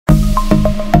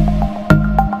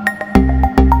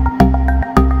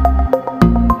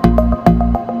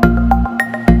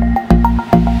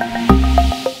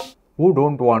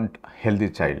want healthy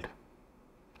child,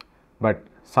 but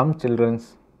some children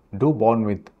do born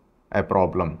with a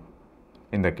problem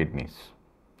in the kidneys.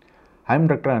 I am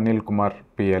Dr. Anil Kumar,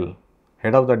 PL,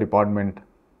 Head of the Department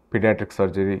Pediatric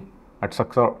Surgery at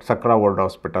Sakra World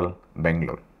Hospital,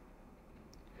 Banglore.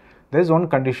 There is one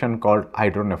condition called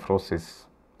hydronephrosis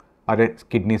or a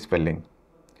kidney swelling,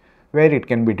 where it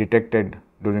can be detected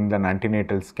during the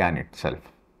antenatal scan itself.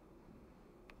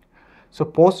 So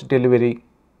post-delivery,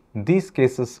 these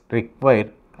cases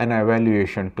require an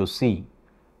evaluation to see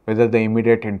whether the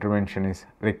immediate intervention is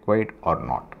required or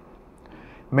not.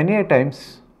 Many a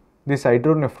times, this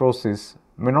hydronephrosis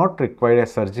may not require a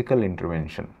surgical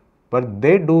intervention, but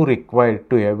they do require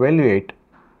to evaluate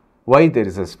why there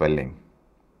is a swelling.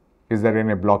 Is there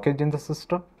any blockage in the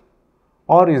system,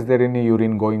 or is there any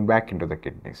urine going back into the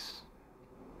kidneys?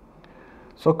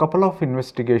 So a couple of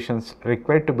investigations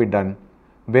required to be done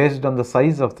based on the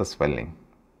size of the swelling.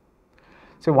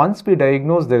 So once we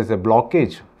diagnose there is a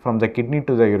blockage from the kidney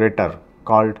to the ureter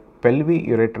called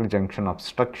pelvic-ureter junction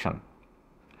obstruction,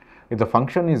 if the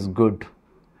function is good,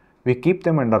 we keep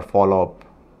them under follow-up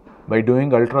by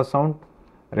doing ultrasound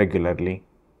regularly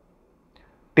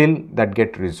till that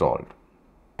get resolved.